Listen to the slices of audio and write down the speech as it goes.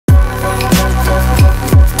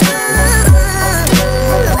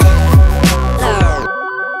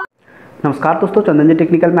नमस्कार दोस्तों, चंदन जी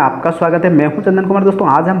टेक्निकल में आपका स्वागत है। मैं हूं चंदन कुमार। दोस्तों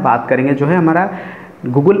आज हम बात करेंगे जो है हमारा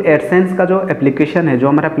गूगल एडसेंस का जो एप्लीकेशन है, जो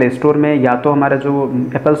हमारा प्ले स्टोर में या तो हमारा जो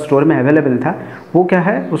एप्पल स्टोर में अवेलेबल था, वो क्या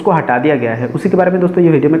है उसको हटा दिया गया है। उसी के बारे में दोस्तों ये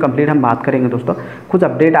वीडियो में कंप्लीट हम बात करेंगे। दोस्तों कुछ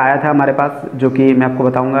अपडेट आया था हमारे पास, जो कि मैं आपको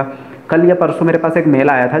बताऊंगा। कल या परसों मेरे पास एक मेल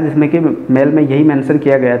आया था, जिसमें कि मेल में यही मेंशन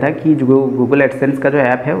किया गया था कि जो गूगल एडसेंस का जो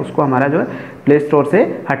ऐप है उसको हमारा जो है प्ले स्टोर से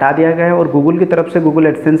हटा दिया गया है। और गूगल की तरफ से गूगल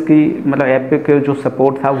एडसेंस की मतलब ऐप के जो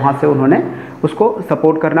सपोर्ट था, वहाँ से उन्होंने उसको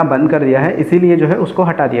सपोर्ट करना बंद कर दिया है, इसीलिए जो है उसको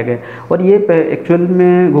हटा दिया गया। और ये एक्चुअल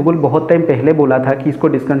में गूगल बहुत टाइम पहले बोला था कि इसको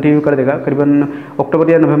डिसकंटिन्यू कर देगा। करीबन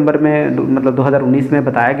अक्टूबर या नवंबर में मतलब 2019 में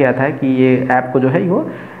बताया गया था कि ये ऐप को जो है वो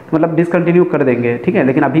मतलब डिसकंटिन्यू कर देंगे, ठीक है।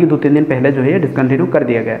 लेकिन अभी 2-3 दिन पहले जो है ये डिसकंटिन्यू कर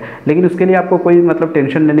दिया गया है। लेकिन उसके लिए आपको कोई मतलब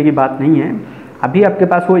टेंशन लेने की बात नहीं है। अभी आपके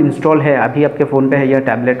पास वो इंस्टॉल है, अभी आपके फ़ोन पे है या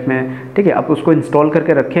टैबलेट में, ठीक है। आप उसको इंस्टॉल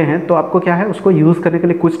करके रखे हैं, तो आपको क्या है उसको यूज़ करने के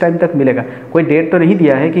लिए कुछ टाइम तक मिलेगा। कोई डेट तो नहीं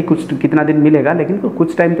दिया है कि कितना दिन मिलेगा, लेकिन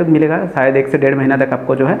कुछ टाइम तक मिलेगा। शायद 1 से 1.5 महीना तक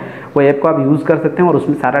आपको जो है वो ऐप को आप यूज़ कर सकते हैं और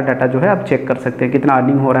उसमें सारा डाटा जो है आप चेक कर सकते हैं, कितना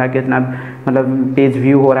अर्निंग हो रहा है, कितना मतलब पेज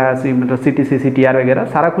व्यू हो रहा है, मतलब CTC CTR वगैरह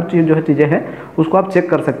सारा कुछ जो है चीज़ें हैं उसको आप चेक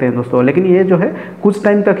कर सकते हैं दोस्तों। लेकिन ये जो है कुछ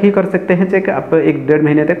टाइम तक ही कर सकते हैं चेक, आप 1-1.5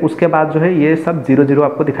 महीने तक। उसके बाद जो है ये सब 0-0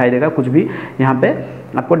 आपको दिखाई देगा, कुछ भी यहाँ पे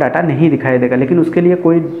आपको डाटा नहीं दिखाई देगा। लेकिन उसके लिए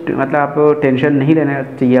कोई मतलब आप टेंशन नहीं लेना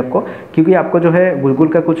चाहिए आपको, क्योंकि आपको जो है गूगल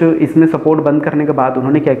का कुछ इसमें सपोर्ट बंद करने के बाद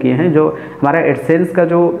उन्होंने क्या किए हैं, जो हमारा एडसेंस का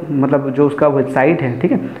जो मतलब जो उसका वेबसाइट है,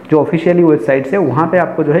 ठीक है, जो ऑफिशियली वेबसाइट से वहाँ पे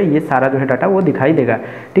आपको जो है ये सारा जो है डाटा वो दिखाई देगा,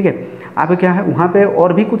 ठीक है। आप क्या है वहाँ पे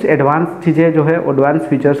और भी कुछ एडवांस चीज़ें जो है एडवांस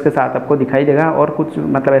फीचर्स के साथ आपको दिखाई देगा। और कुछ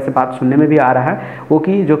मतलब ऐसे बात सुनने में भी आ रहा है वो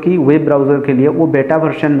कि जो कि वेब ब्राउज़र के लिए वो बेटा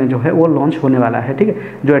वर्जन में जो है वो लॉन्च होने वाला है, ठीक है।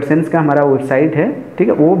 जो एडसेंस का हमारा वेबसाइट है, ठीक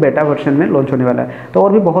है, वो बेटा वर्जन में लॉन्च होने वाला है। तो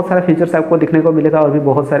और भी बहुत सारे फीचर्स आपको दिखने को मिलेगा और भी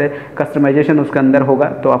बहुत सारे कस्टमाइजेशन उसके अंदर होगा।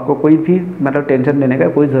 तो आपको कोई भी मतलब टेंशन लेने का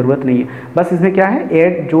कोई ज़रूरत नहीं है। बस इसमें क्या है,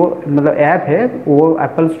 ऐड जो मतलब ऐप है वो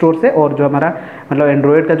एप्पल स्टोर से और जो हमारा मतलब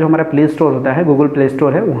एंड्रॉयड का जो हमारा प्ले स्टोर होता है, गूगल प्ले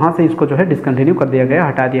स्टोर है, वहाँ से इसको जो है डिसकंटिन्यू कर दिया गया,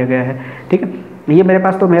 हटा दिया गया है, ठीक है। ये मेरे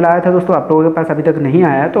पास तो मेल आया था दोस्तों, आप लोगों के पास अभी तक नहीं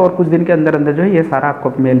आया है, तो और कुछ दिन के अंदर अंदर जो है ये सारा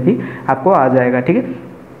आपको मेल भी आपको आ जाएगा, ठीक है।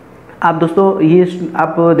 आप दोस्तों ये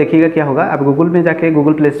आप देखिएगा क्या होगा, आप गूगल में जाके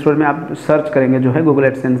गूगल प्ले स्टोर में आप सर्च करेंगे जो है गूगल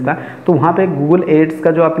एडसेंस का, तो वहाँ पे गूगल एड्स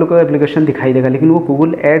का जो आप लोग को एप्लीकेशन दिखाई देगा। लेकिन वो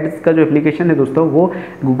गूगल एड्स का जो एप्लीकेशन है दोस्तों वो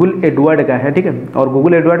गूगल एडवर्ड का है, ठीक है। और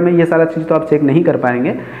गूगल एडवर्ड में ये सारा चीज़ तो आप चेक नहीं कर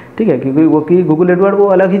पाएंगे, ठीक है, क्योंकि वो कि गूगल एडवर्ड वो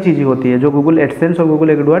अलग ही चीज़ें होती है। जो गूगल एडसेंस और गूगल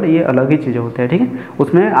एडवर्ड ये अलग ही चीज़ें होते हैं, ठीक है।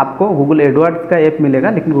 उसमें आपको गूगल एडवर्ड का ऐप मिलेगा,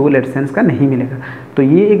 लेकिन गूगल एडसेंस का नहीं मिलेगा। तो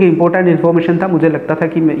ये एक इंपॉर्टेंट इन्फॉर्मेशन था, मुझे लगता था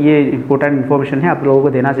कि ये इंपॉर्टेंट इन्फॉर्मेशन है, आप लोगों को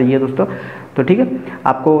देना चाहिए दोस्तों। तो ठीक है,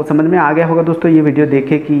 आपको समझ में आ गया होगा दोस्तों। ये वीडियो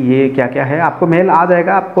देखे कि ये क्या क्या है, आपको मेल आ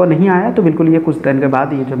जाएगा। आपको नहीं आया तो बिल्कुल ये कुछ दिन के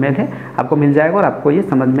बाद ये जो मेल है आपको मिल जाएगा और आपको ये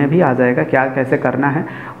समझ में भी आ जाएगा क्या कैसे करना है।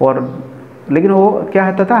 और लेकिन वो क्या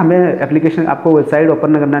होता था, हमें एप्लीकेशन आपको वेबसाइट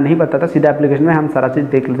ओपन करना नहीं पड़ता था, सीधा एप्लीकेशन में हम सारा चीज़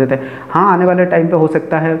देख लेते थे। हाँ, आने वाले टाइम पे हो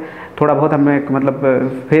सकता है थोड़ा बहुत हमें मतलब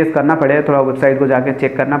फेस करना पड़े, थोड़ा वेबसाइट को जाके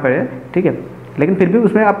चेक करना पड़े, ठीक है। लेकिन फिर भी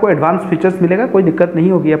उसमें आपको एडवांस फीचर्स मिलेगा, कोई दिक्कत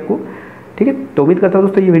नहीं होगी आपको, ठीक है। तो उम्मीद करता हूँ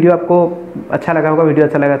दोस्तों ये वीडियो आपको अच्छा लगा होगा। वीडियो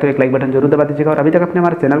अच्छा लगा तो एक लाइक बटन जरूर दबा दीजिएगा। और अभी तक आपने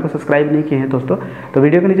हमारे चैनल को सब्सक्राइब नहीं किए हैं दोस्तों, तो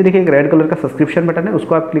वीडियो के नीचे देखिए एक रेड कलर का सब्सक्रिप्शन बटन है,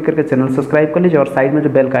 उसको आप क्लिक करके चैनल सब्सक्राइब कर लीजिए। और साइड में जो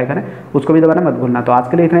बेल का आइकन है उसको भी दबाना मत भूलना। तो आज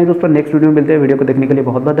के लिए इतना ही दोस्तों, नेक्स्ट वीडियो में मिलते हैं। वीडियो को देखने के लिए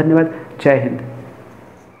बहुत बहुत धन्यवाद। जय हिंद।